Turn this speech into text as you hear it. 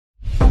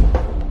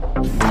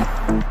Hello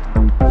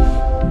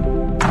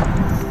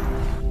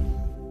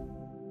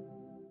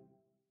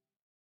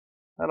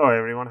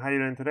everyone, how are you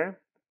doing today?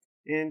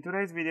 In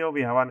today's video,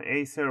 we have an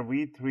Acer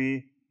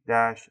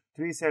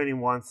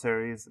V3-371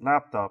 series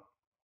laptop.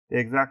 The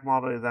exact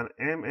model is an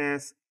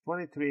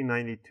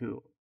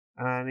MS2392.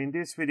 And in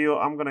this video,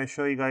 I'm going to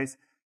show you guys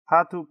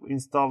how to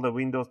install the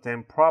Windows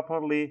 10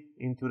 properly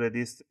into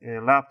this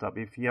laptop.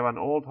 If you have an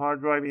old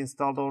hard drive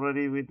installed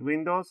already with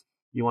Windows,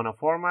 you want to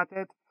format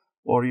it,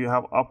 or you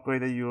have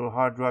upgraded your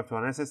hard drive to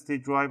an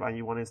SSD drive and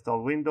you want to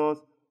install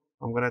Windows,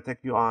 I'm going to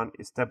take you on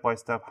step by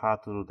step how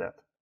to do that.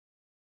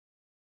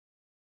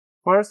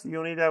 First,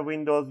 you need a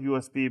Windows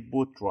USB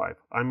boot drive.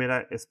 I made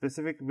a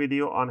specific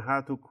video on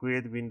how to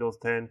create Windows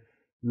 10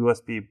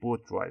 USB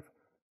boot drive.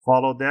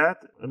 Follow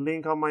that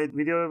link on my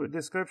video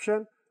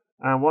description.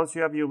 And once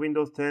you have your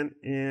Windows 10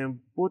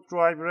 boot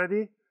drive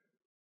ready,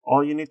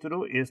 all you need to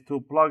do is to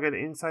plug it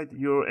inside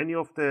any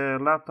of the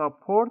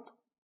laptop port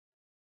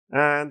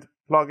and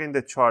plug in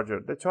the charger.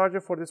 The charger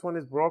for this one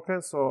is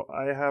broken, so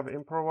I have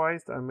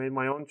improvised and made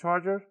my own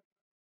charger.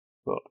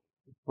 So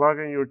plug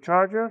in your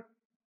charger.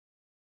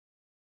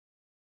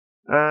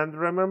 And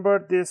remember,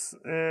 this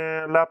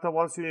laptop,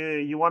 once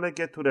you want to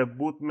get to the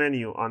boot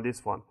menu on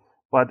this one,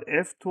 but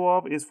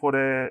F12 is for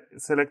the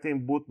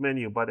selecting boot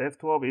menu, but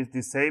F12 is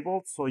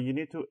disabled, so you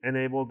need to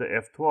enable the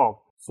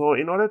F12. So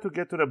in order to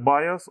get to the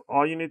BIOS,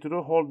 all you need to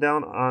do, hold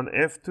down on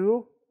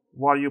F2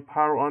 while you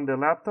power on the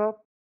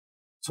laptop.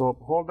 So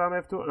hold down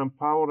F2 and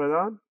power it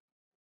on,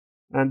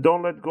 and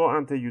don't let go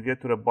until you get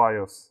to the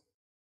BIOS,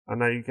 and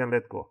now you can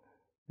let go.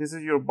 This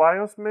is your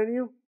BIOS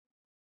menu.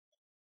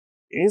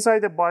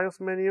 Inside the BIOS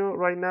menu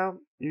right now,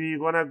 you're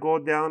gonna go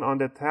down on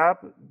the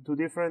tab, to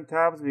different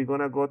tabs. We're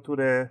gonna go to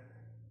the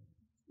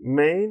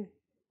main.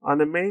 On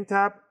the main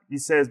tab, it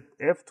says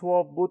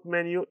F12 boot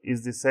menu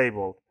is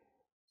disabled.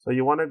 So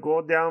you wanna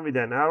go down with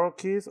an arrow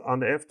keys on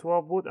the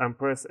F12 boot and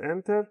press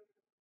enter.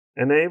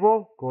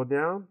 Enable, go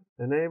down,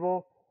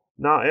 enable.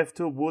 Now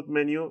F2 boot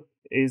menu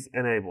is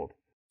enabled.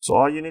 So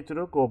all you need to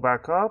do, go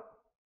back up,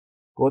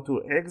 go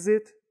to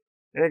exit,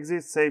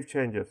 save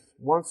changes.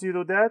 Once you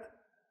do that,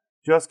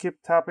 just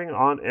keep tapping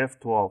on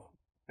F12.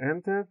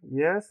 Enter,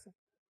 yes,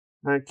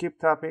 and keep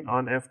tapping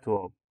on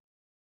F12.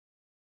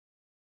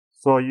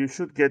 So you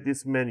should get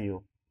this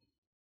menu.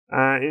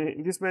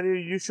 In this menu,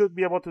 you should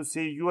be able to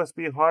see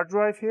USB hard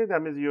drive here.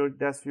 That means your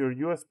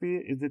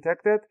USB is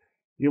detected.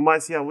 You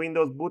might see a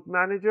Windows boot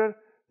manager.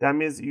 That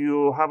means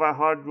you have a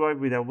hard drive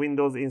with a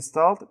Windows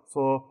installed.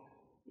 So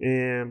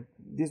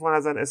this one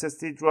has an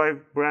SSD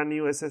drive, brand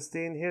new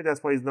SSD in here.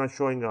 That's why it's not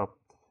showing up.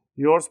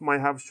 Yours might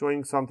have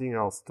showing something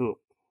else too.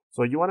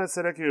 So you want to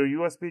select your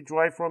USB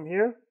drive from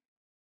here,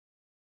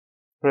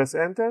 press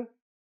enter.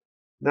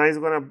 Now it's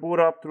going to boot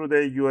up through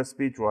the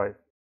USB drive.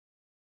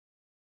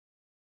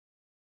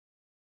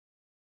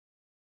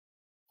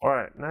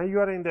 Alright, now you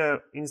are in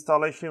the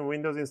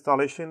Windows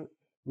installation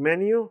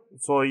menu.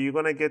 So you're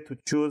going to get to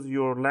choose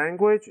your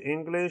language,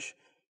 English,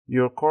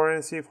 your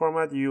currency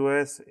format,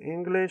 US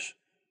English,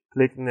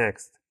 click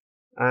next.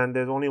 And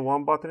there's only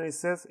one button, it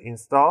says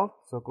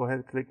install. So go ahead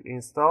and click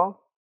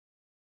install.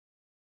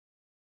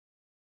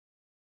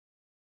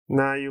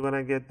 Now you're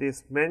gonna get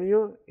this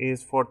menu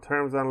is for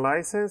terms and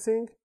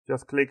licensing.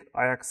 Just click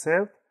I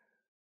accept.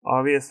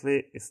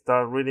 Obviously,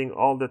 start reading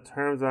all the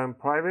terms and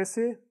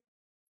privacy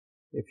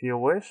if you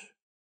wish,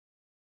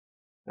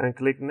 and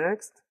click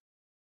next.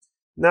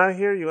 Now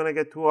here you're gonna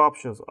get two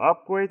options,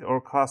 upgrade or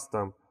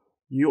custom.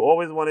 You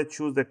always want to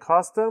choose the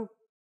custom.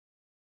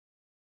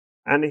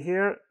 And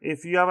here,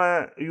 if you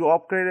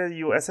upgraded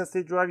your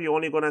SSD drive, you're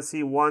only gonna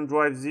see one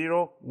drive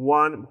 0,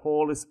 one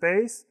whole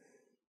space.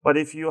 But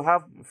if you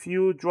have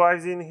few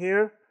drives in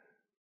here,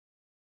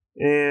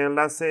 and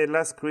let's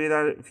create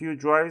a few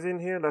drives in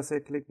here. Let's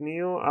say click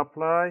new,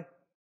 apply.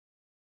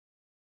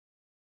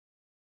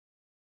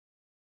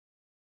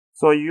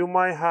 So you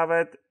might have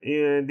it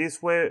this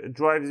way,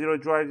 drive 0,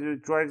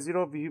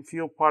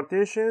 few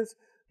partitions.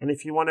 And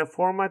if you want to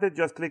format it,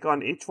 just click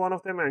on each one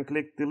of them and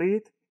click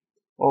delete.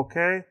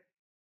 Okay.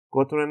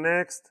 Go to the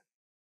next,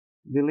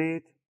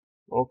 delete.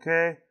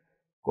 Okay.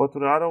 Go to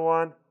the other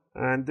one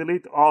and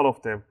delete all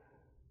of them.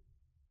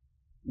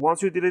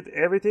 Once you delete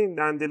everything,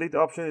 then delete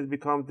option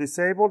becomes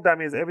disabled. That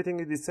means everything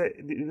is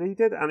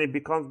deleted and it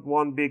becomes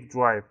one big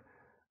drive.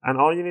 And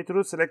all you need to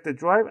do is select the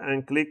drive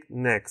and click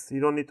next. You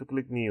don't need to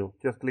click new.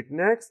 Just click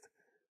next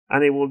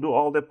and it will do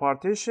all the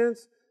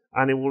partitions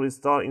and it will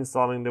start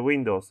installing the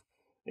Windows.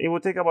 It will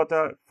take about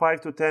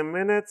 5 to 10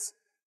 minutes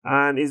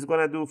and it's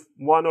going to do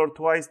one or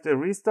twice the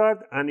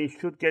restart and it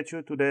should get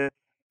you to the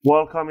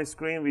welcome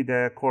screen with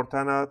the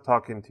Cortana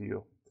talking to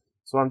you.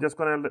 So I'm just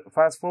going to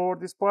fast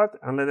forward this part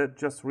and let it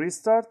just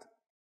restart.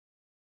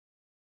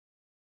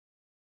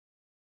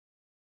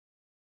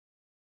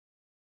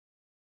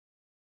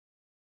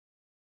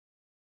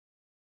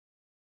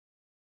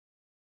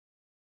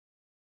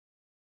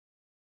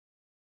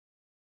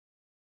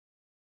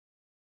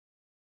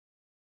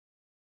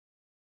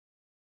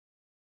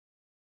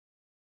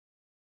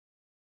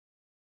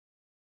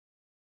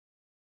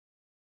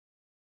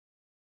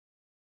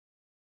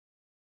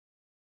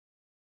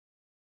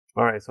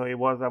 All right, so it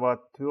was about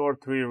 2 or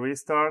 3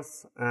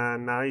 restarts,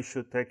 and now it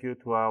should take you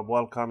to a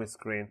welcome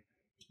screen,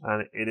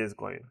 and it is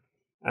going.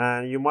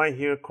 And you might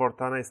hear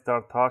Cortana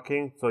start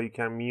talking, so you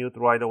can mute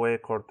right away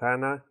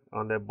Cortana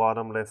on the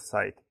bottom left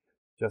side.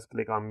 Just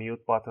click on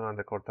mute button on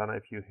the Cortana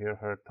if you hear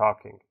her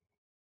talking.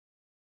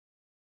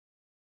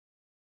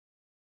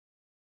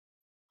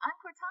 I'm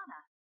Cortana.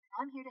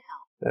 I'm here to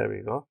help. There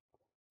we go.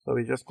 So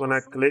we're just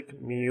gonna click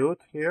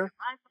mute here.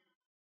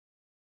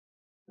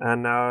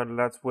 And now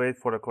let's wait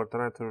for the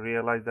Cortana to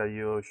realize that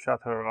you shut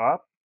her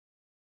up.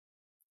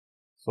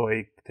 So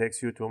it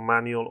takes you to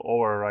manual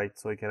override,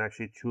 so you can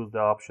actually choose the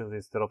options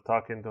instead of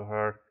talking to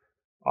her,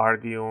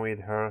 arguing with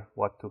her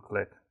what to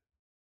click.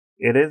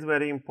 It is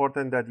very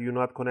important that you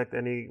not connect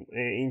any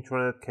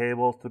internet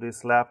cables to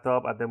this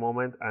laptop at the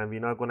moment, and we're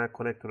not going to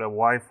connect to the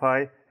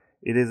Wi-Fi.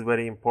 It is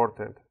very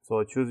important.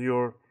 So choose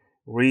your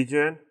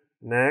region,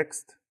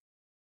 next,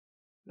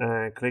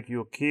 and click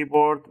your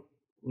keyboard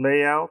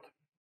layout,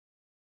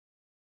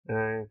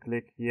 and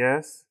click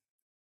yes.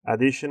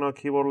 Additional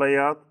keyboard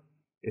layout,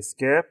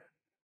 escape.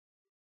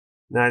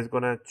 Now it's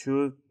gonna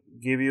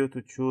give you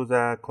to choose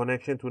a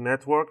connection to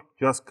network.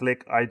 Just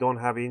click I don't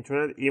have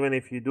internet. Even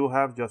if you do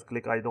have, just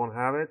click I don't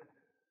have it.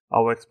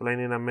 I'll explain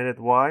in a minute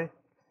why.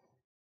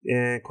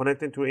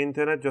 Connecting to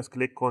internet, just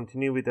click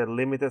continue with a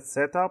limited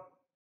setup.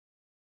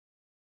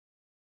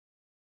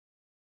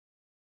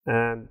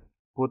 And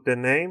put the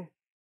name.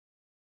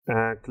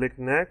 Click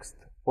next.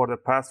 For the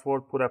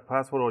password, put a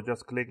password or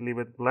just click leave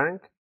it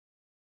blank.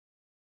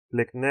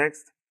 Click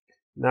next.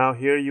 Now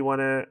here you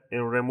want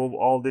to remove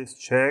all these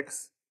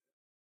checks.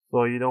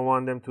 So you don't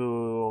want them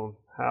to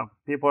have,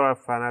 people are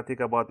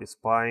fanatic about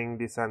spying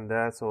this and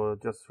that, so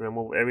just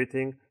remove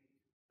everything,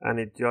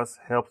 and it just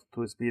helps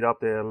to speed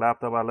up the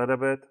laptop a little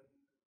bit.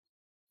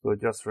 So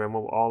just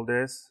remove all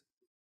this,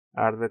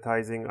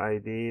 advertising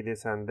ID,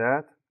 this and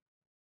that.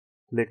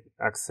 Click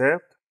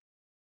accept.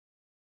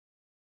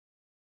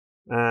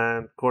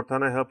 And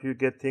Cortana help you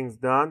get things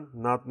done,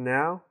 not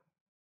now.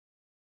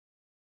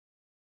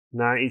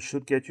 Now it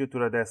should get you to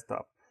the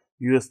desktop.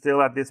 You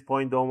still at this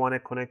point don't want to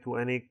connect to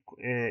any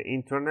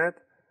internet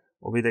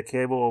or with a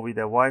cable or with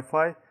a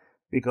Wi-Fi,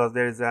 because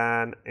there's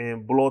an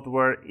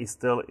bloatware is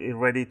still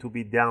ready to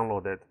be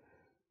downloaded.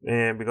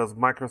 Because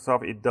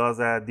Microsoft, it does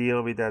a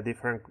deal with a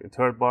different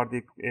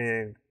third-party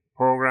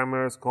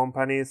programmers,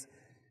 companies,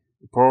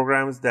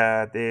 programs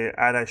that they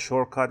add a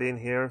shortcut in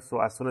here. So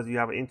as soon as you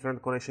have an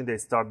internet connection, they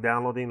start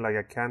downloading like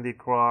a Candy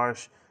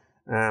Crush,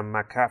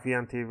 McAfee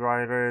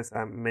antivirus,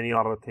 and many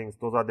other things.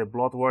 Those are the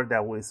bloatware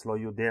that will slow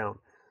you down.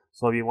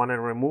 So we want to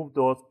remove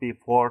those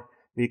before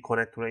we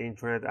connect to the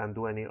internet and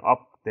do any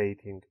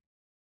updating.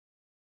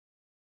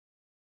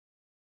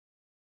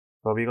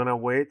 So we're gonna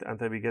wait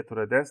until we get to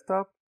the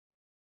desktop.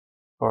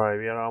 All right,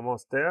 we are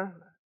almost there,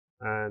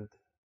 and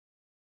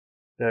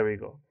there we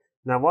go.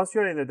 Now, once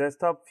you're in the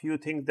desktop, few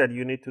things that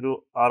you need to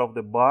do out of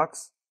the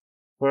box.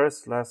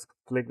 First, let's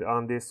click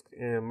on this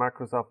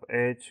Microsoft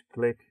Edge,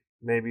 click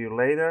maybe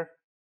later,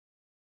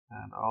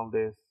 and all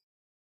this.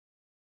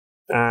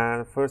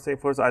 And first thing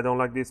first, I don't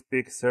like this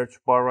big search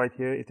bar right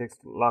here. It takes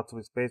lots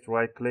of space.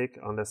 Right click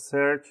on the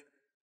search,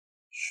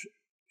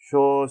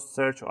 show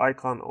search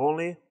icon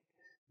only.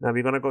 Now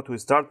we're gonna go to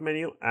start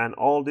menu, and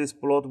all these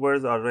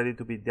bloatwares are ready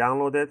to be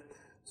downloaded.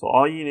 So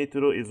all you need to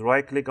do is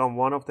right click on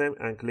one of them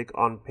and click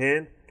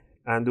unpin,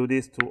 and do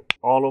this to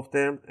all of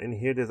them. And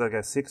here there's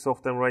like 6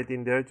 of them right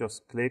in there.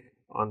 Just click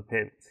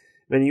unpin.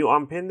 When you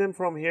unpin them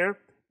from here,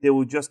 they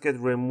will just get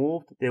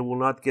removed. They will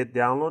not get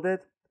downloaded.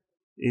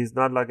 It's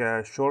not like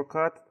a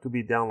shortcut to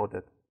be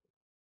downloaded.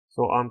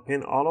 So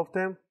unpin all of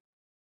them.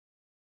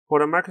 For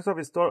the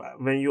Microsoft Store,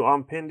 when you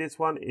unpin this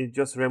one, it's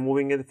just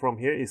removing it from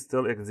here. It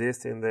still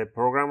exists in the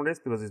program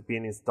list because it's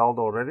been installed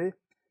already.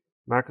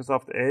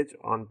 Microsoft Edge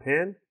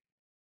unpin,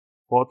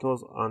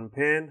 Photos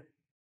unpin,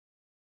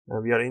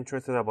 and we are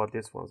interested about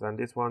this one. And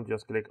this one,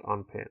 just click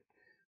unpin.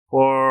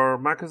 For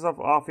Microsoft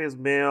Office,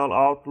 Mail,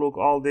 Outlook,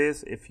 all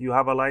this, if you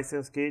have a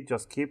license key,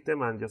 just keep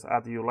them and just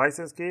add your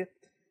license key.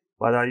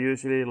 But I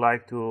usually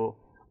like to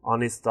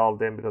uninstall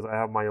them because I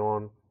have my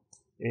own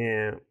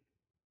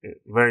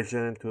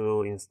version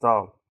to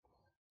install.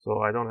 So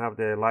I don't have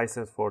the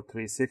license for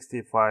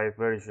 365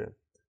 version.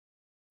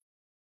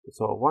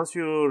 So once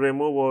you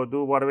remove or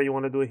do whatever you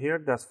want to do here,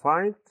 that's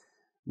fine.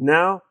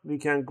 Now we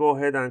can go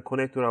ahead and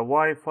connect to the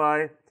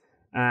Wi-Fi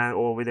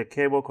or with a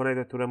cable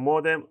connected to the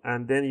modem,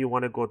 and then you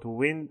want to go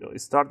to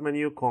Start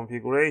menu,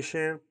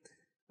 Configuration,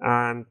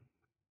 and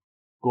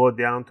go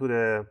down to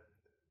the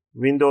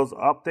Windows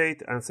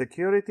Update and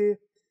Security,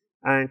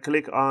 and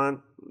click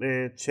on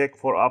check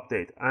for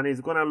update, and it's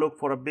gonna look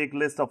for a big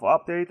list of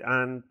update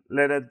and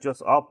let it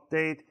just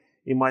update.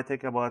 It might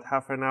take about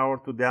half an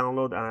hour to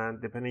download, and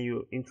depending on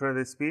your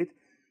internet speed.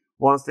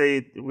 Once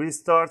it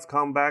restarts,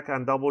 come back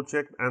and double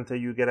check until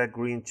you get a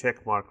green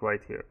check mark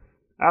right here.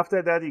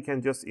 After that, you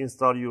can just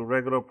install your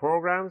regular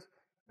programs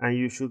and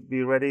you should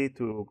be ready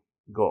to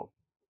go.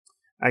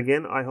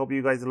 Again, I hope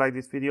you guys like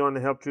this video and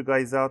helped you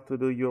guys out to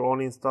do your own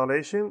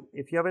installation.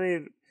 If you have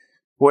any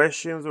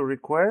questions or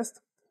requests,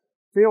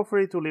 feel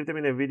free to leave them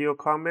in a video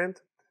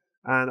comment,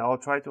 and I'll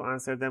try to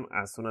answer them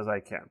as soon as I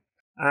can.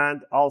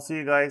 And I'll see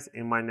you guys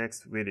in my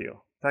next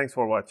video. Thanks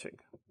for watching.